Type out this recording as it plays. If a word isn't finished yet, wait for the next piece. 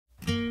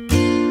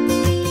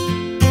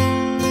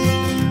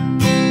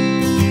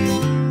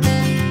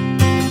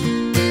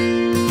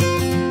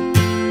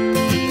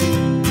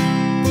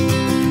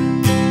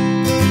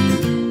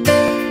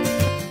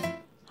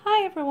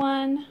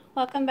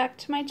back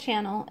to my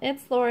channel.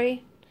 It's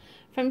Lori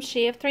from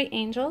She of Three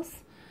Angels,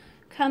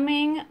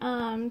 coming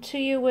to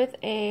you with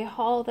a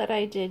haul that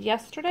I did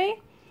yesterday.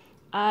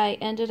 I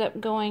ended up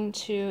going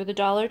to the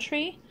Dollar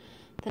Tree,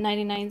 the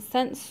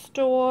 99-cent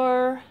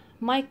store,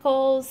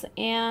 Michael's,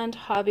 and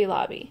Hobby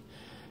Lobby.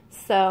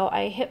 So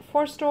I hit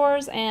 4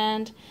 stores,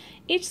 and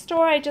each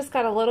store I just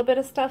got a little bit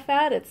of stuff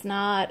at. It's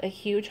not a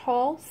huge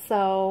haul,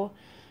 so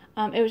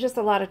it was just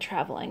a lot of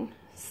traveling.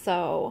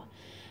 So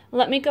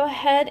let me go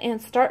ahead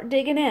and start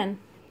digging in.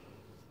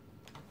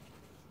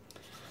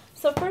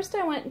 So first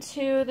I went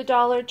to the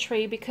Dollar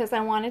Tree because I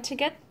wanted to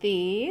get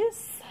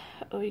these.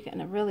 Oh, you're getting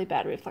a really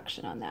bad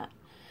reflection on that.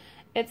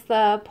 It's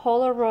the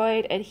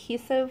Polaroid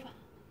adhesive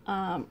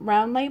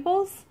round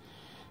labels.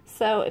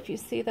 So if you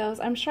see those,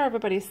 I'm sure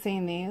everybody's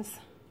seen these.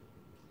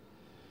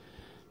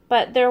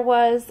 But there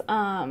was,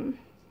 on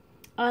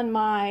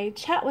my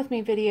chat with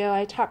me video,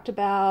 I talked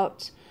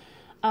about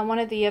one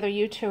of the other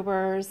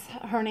YouTubers.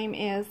 Her name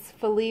is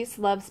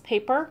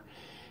Filizlovespaper.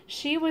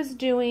 She was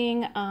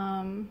doing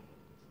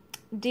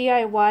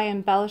DIY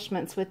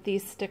embellishments with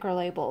these sticker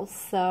labels.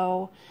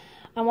 So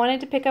I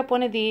wanted to pick up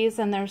one of these,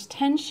 and there's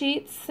 10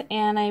 sheets,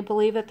 and I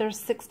believe that there's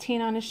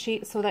 16 on a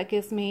sheet, so that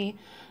gives me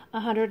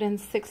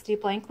 160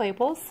 blank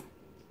labels.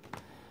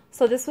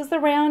 So this was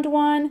the round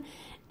one,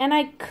 and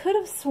I could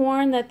have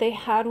sworn that they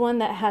had one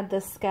that had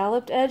the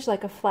scalloped edge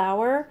like a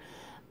flower,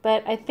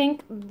 but I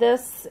think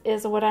this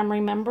is what I'm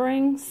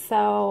remembering,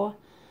 so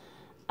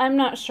I'm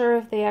not sure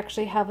if they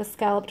actually have a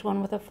scalloped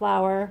one with a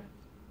flower.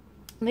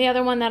 The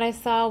other one that I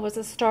saw was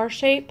a star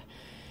shape,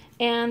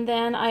 and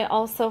then I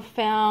also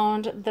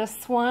found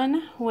this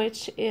one,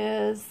 which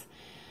is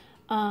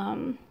a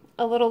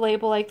little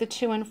label like the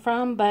to and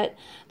from, but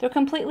they're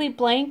completely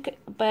blank,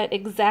 but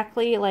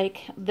exactly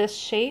like this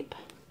shape.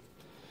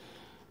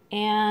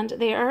 And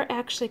they are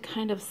actually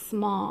kind of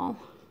small.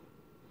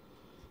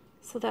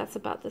 So that's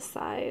about the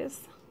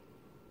size.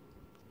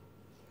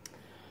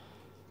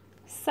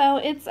 So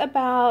it's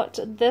about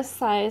this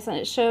size, and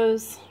it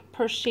shows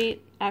per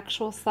sheet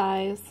actual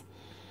size.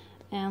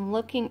 And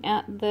looking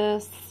at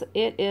this,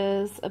 it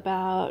is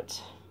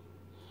about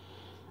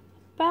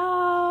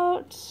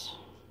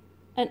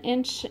an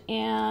inch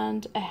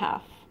and a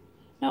half.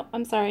 No,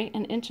 I'm sorry,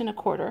 an inch and a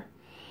quarter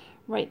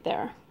right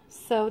there.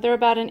 So they're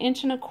about an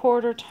inch and a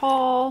quarter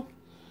tall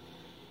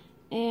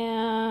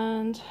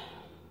and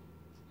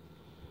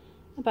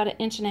about an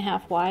inch and a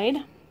half wide.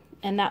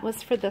 And that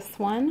was for this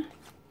one.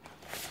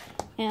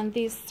 And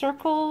these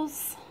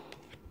circles,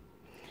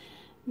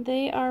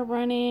 they are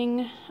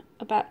running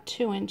about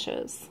 2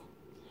 inches.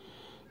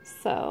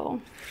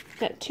 So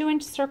got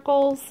 2-inch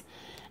circles,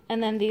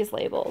 and then these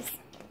labels.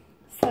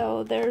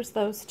 So there's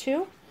those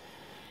two.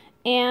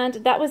 And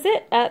that was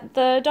it at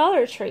the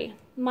Dollar Tree.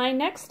 My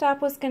next stop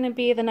was going to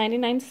be the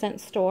 99-cent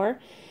store.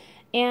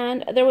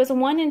 And there was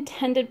one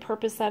intended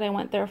purpose that I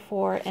went there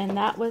for, and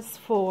that was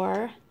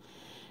for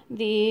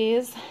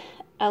these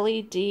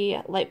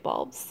LED light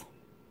bulbs.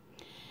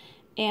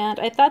 And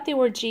I thought they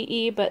were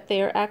GE, but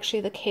they are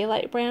actually the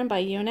K-Light brand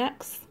by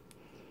Unex.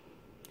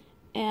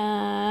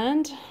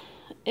 And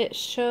it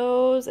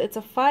shows it's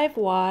a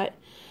 5-watt,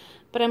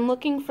 but I'm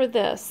looking for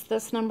this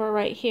number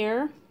right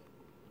here,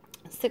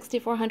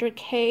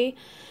 6400K.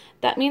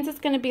 That means it's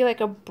going to be like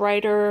a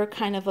brighter,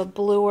 kind of a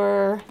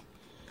bluer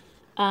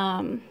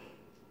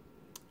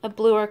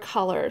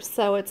color,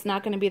 so it's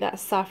not going to be that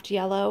soft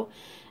yellow.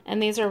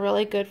 And these are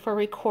really good for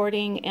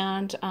recording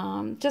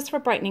and just for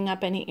brightening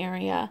up any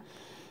area.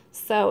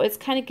 So it's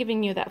kind of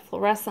giving you that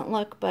fluorescent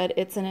look, but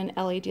it's in an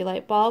LED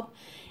light bulb.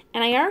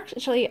 And I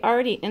actually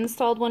already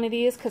installed one of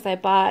these because I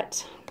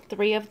bought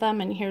 3 of them,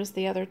 and here's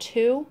the other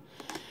 2.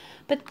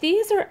 But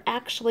these are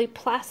actually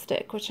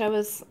plastic, which I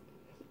was,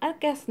 I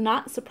guess,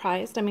 not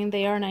surprised. I mean,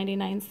 they are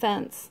 99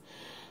 cents.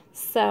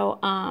 So,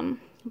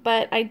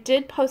 but I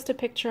did post a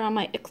picture on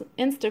my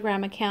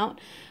Instagram account.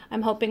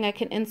 I'm hoping I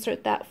can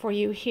insert that for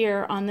you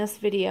here on this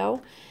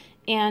video.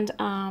 And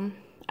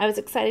I was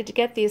excited to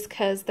get these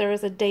because there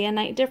is a day and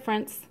night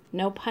difference,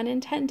 no pun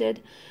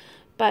intended,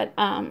 but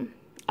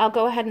I'll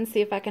go ahead and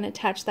see if I can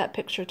attach that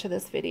picture to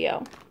this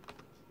video.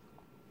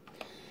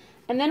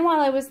 And then while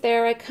I was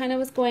there, I kind of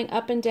was going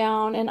up and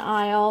down an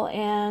aisle,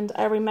 and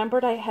I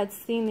remembered I had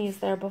seen these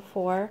there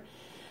before.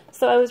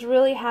 So I was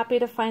really happy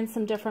to find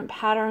some different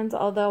patterns,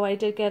 although I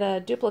did get a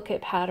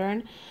duplicate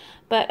pattern.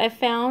 But I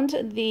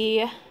found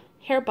the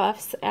hair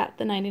buffs at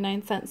the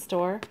 99-cent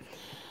store.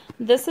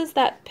 This is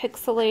that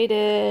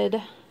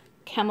pixelated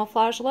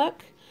camouflage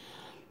look,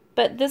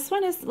 but this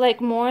one is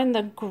like more in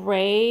the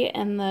gray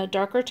and the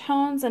darker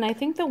tones, and I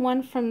think the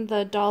one from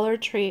the Dollar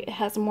Tree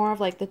has more of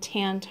like the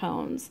tan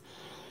tones.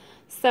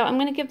 So I'm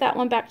going to give that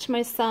one back to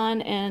my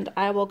son, and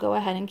I will go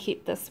ahead and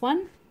keep this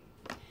one.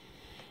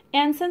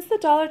 And since the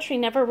Dollar Tree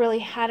never really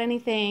had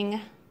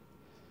anything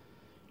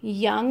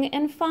young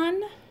and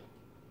fun,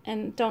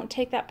 and don't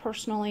take that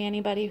personally,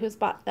 anybody who's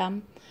bought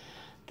them,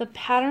 the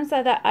patterns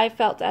that I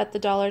felt at the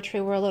Dollar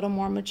Tree were a little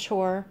more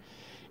mature,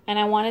 and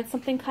I wanted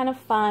something kind of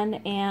fun,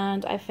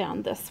 and I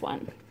found this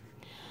one.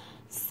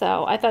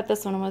 So I thought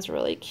this one was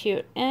really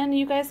cute. And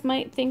you guys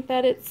might think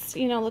that it's,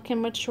 you know,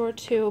 looking mature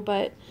too,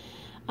 but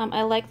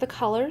I like the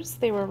colors.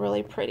 They were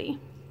really pretty.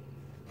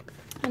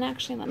 And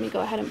actually, let me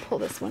go ahead and pull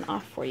this one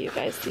off for you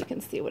guys so you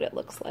can see what it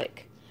looks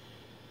like.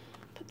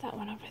 Put that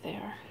one over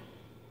there.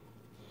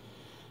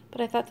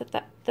 But I thought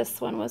that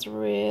this one was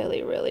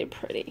really, really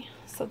pretty.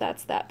 So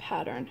that's that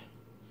pattern.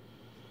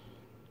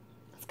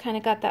 It's kind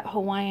of got that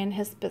Hawaiian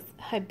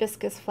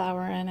hibiscus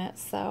flower in it.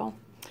 So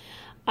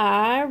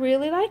I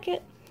really like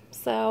it.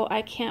 So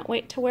I can't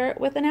wait to wear it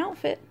with an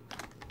outfit.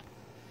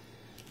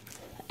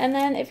 And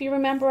then if you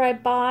remember, I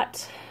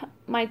bought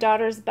my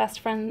daughter's best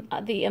friend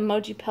the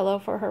emoji pillow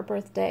for her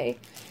birthday.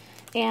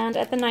 And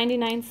at the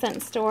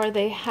 99-cent store,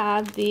 they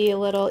had the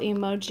little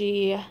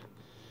emoji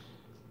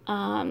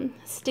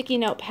sticky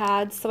note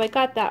pads. So I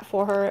got that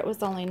for her. It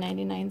was only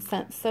 99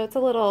 cents. So it's a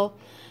little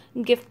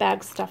gift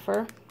bag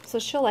stuffer. So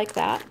she'll like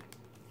that.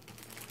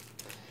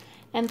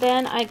 And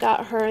then I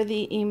got her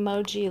the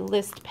emoji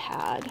list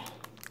pad,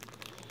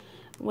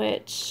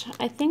 which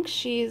I think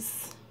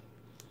she's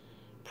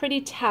pretty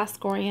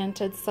task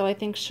oriented, so I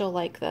think she'll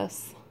like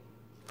this.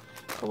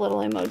 The little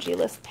emoji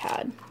list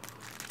pad.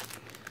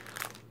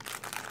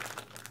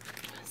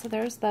 So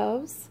there's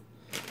those.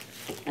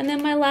 And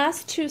then my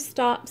last two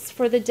stops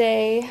for the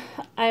day,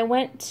 I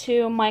went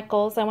to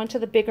Michael's. I went to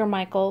the bigger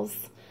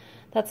Michael's.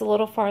 That's a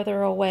little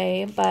farther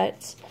away,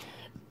 but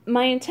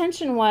my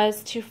intention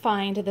was to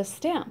find this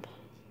stamp.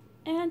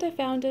 And I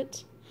found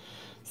it.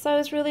 So I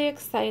was really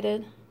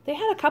excited. They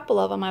had a couple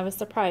of them. I was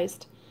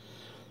surprised.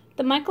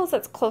 The Michael's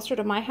that's closer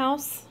to my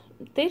house,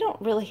 they don't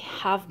really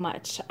have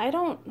much.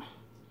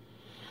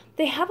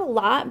 They have a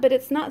lot, but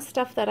it's not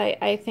stuff that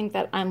I think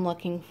that I'm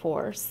looking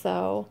for.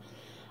 So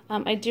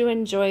I do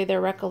enjoy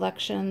their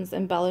recollections,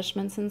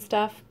 embellishments and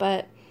stuff,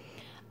 but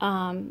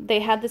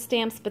they had the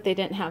stamps, but they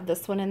didn't have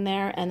this one in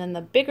there. And then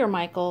the bigger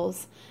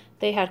Michael's,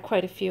 they had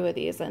quite a few of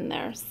these in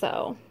there.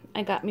 So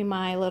I got me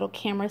my little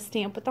camera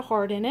stamp with the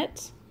heart in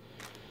it.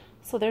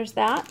 So there's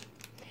that.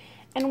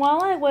 And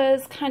while I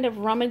was kind of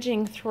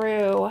rummaging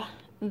through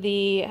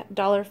the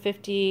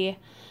 $1.50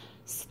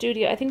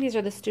 Studio, I think these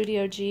are the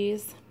Studio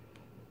G's.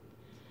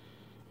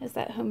 Is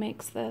that who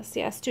makes this?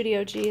 Yeah,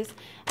 Studio G's.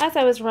 As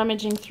I was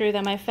rummaging through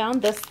them, I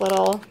found this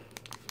little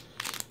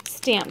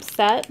stamp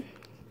set.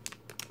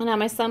 Now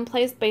my son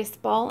plays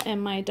baseball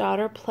and my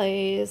daughter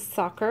plays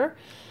soccer.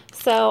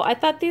 So I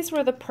thought these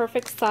were the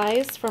perfect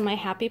size for my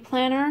happy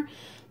planner.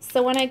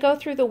 So when I go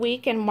through the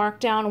week and mark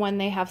down when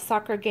they have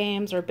soccer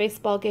games or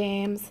baseball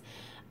games,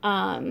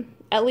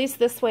 at least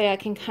this way I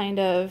can kind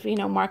of, you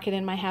know, mark it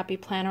in my happy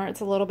planner.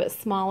 It's a little bit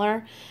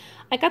smaller.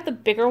 I got the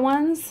bigger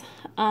ones,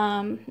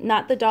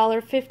 not the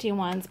 $1.50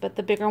 ones, but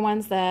the bigger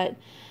ones that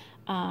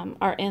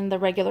are in the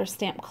regular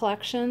stamp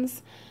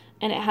collections.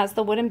 And it has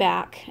the wooden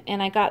back.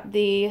 And I got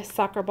the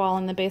soccer ball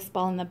and the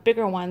baseball and the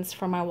bigger ones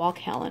for my wall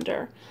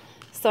calendar.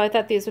 So I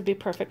thought these would be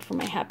perfect for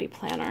my happy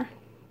planner.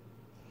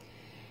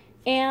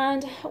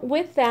 And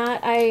with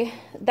that,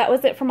 that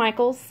was it for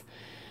Michael's.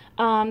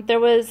 There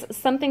was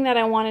something that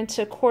I wanted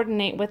to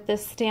coordinate with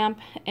this stamp,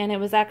 and it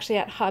was actually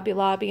at Hobby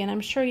Lobby, and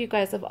I'm sure you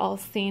guys have all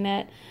seen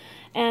it.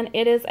 And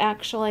it is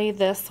actually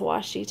this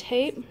washi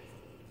tape.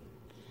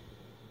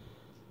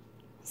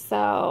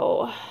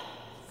 So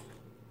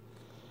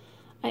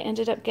I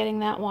ended up getting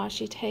that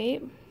washi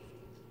tape.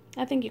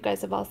 I think you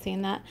guys have all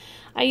seen that.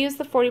 I used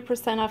the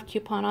 40% off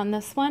coupon on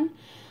this one,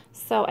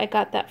 so I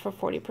got that for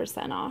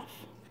 40%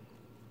 off.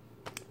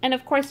 And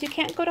of course, you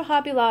can't go to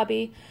Hobby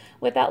Lobby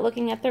without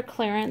looking at their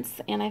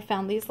clearance, and I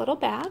found these little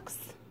bags.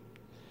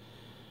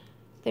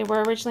 They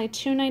were originally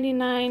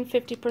 $2.99,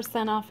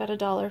 50% off at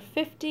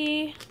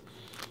 $1.50.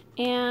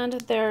 And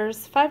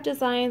there's 5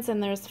 designs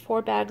and there's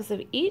 4 bags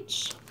of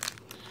each.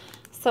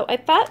 So I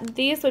thought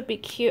these would be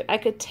cute. I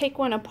could take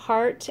one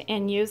apart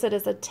and use it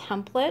as a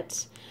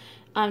template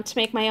to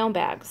make my own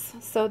bags.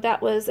 So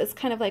it's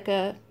kind of like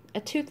a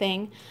two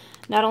thing.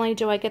 Not only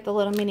do I get the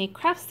little mini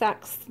craft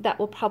sacks that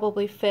will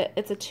probably fit,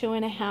 it's a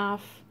 2.5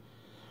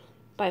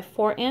 by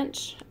 4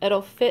 inch.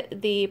 It'll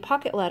fit the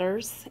pocket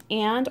letters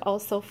and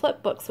also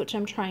flip books, which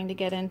I'm trying to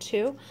get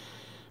into.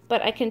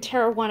 But I can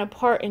tear one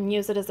apart and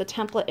use it as a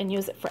template and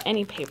use it for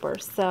any paper.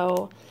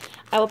 So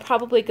I will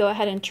probably go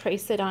ahead and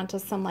trace it onto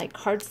some like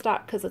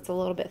cardstock because it's a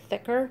little bit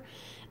thicker,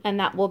 and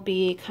that will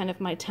be kind of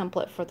my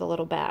template for the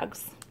little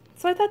bags.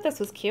 So I thought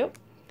this was cute.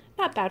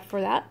 Not bad for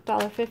that,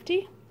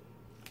 $1.50.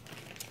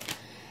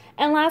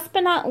 And last but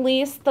not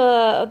least,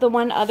 the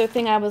one other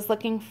thing I was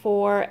looking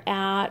for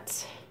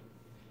at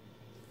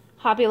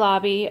Hobby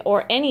Lobby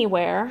or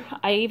anywhere,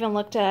 I even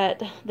looked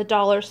at the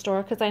dollar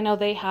store because I know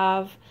they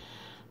have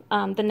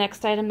the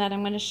next item that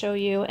I'm going to show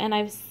you, and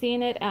I've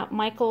seen it at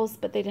Michael's,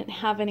 but they didn't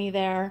have any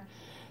there.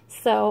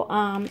 So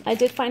I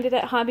did find it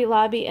at Hobby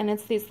Lobby, and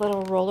it's these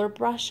little roller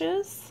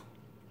brushes,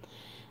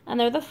 and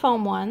they're the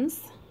foam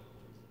ones.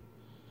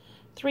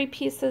 3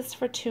 pieces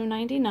for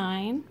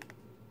 $2.99.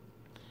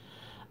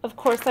 Of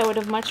course, I would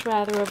have much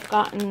rather have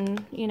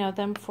gotten, you know,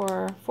 them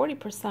for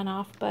 40%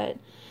 off, but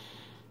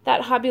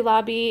that Hobby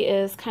Lobby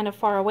is kind of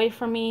far away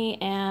from me,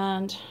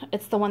 and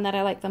it's the one that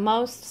I like the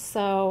most,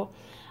 so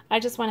I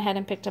just went ahead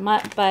and picked them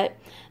up. But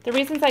the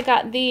reasons I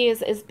got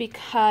these is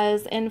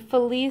because in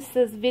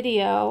Filiz's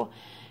video,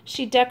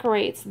 she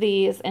decorates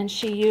these, and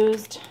she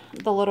used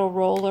the little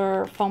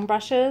roller foam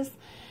brushes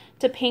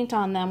to paint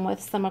on them with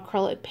some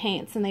acrylic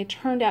paints, and they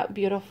turned out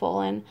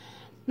beautiful. And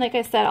like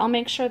I said, I'll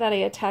make sure that I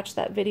attach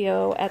that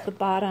video at the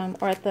bottom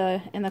or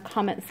in the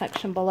comment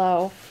section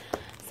below,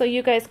 so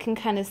you guys can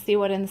kind of see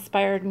what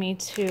inspired me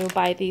to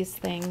buy these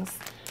things.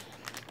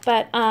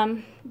 But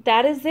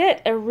that is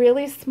it. A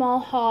really small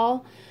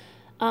haul,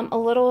 a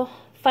little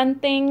fun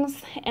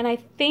things, and I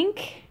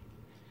think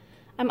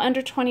I'm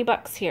under 20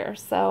 bucks here.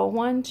 So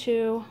 1,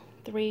 2,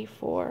 3,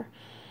 4,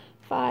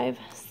 5,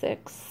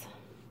 6,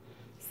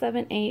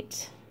 7,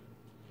 8.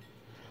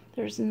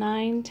 There's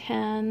 9,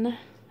 10,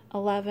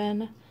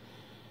 11,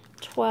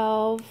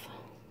 12.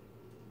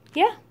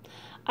 Yeah,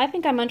 I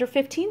think I'm under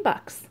 15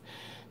 bucks.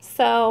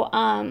 So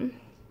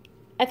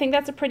I think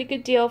that's a pretty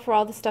good deal for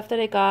all the stuff that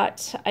I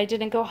got. I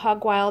didn't go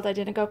hog wild. I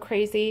didn't go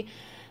crazy.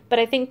 But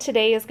I think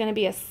today is going to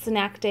be a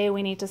snack day.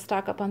 We need to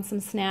stock up on some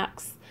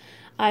snacks.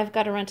 I've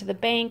got to run to the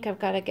bank. I've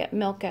got to get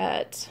milk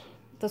at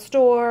the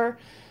store.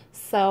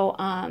 So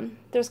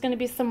there's going to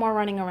be some more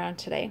running around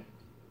today.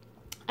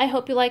 I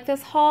hope you like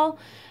this haul.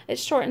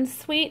 It's short and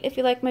sweet. If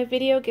you like my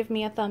video, give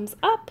me a thumbs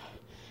up.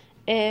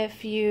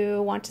 If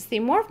you want to see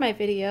more of my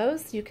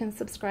videos, you can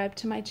subscribe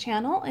to my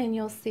channel and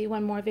you'll see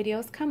when more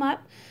videos come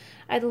up.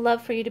 I'd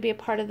love for you to be a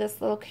part of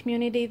this little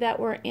community that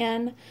we're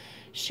in,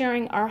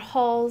 sharing our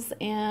hauls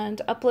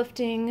and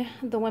uplifting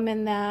the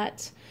women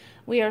that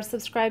we are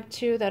subscribed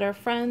to, that are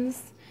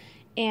friends.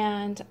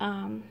 And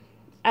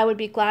I would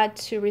be glad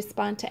to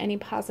respond to any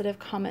positive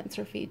comments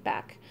or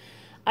feedback.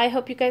 I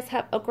hope you guys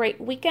have a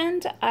great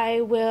weekend.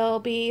 I will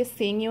be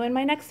seeing you in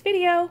my next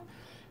video.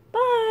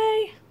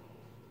 Bye!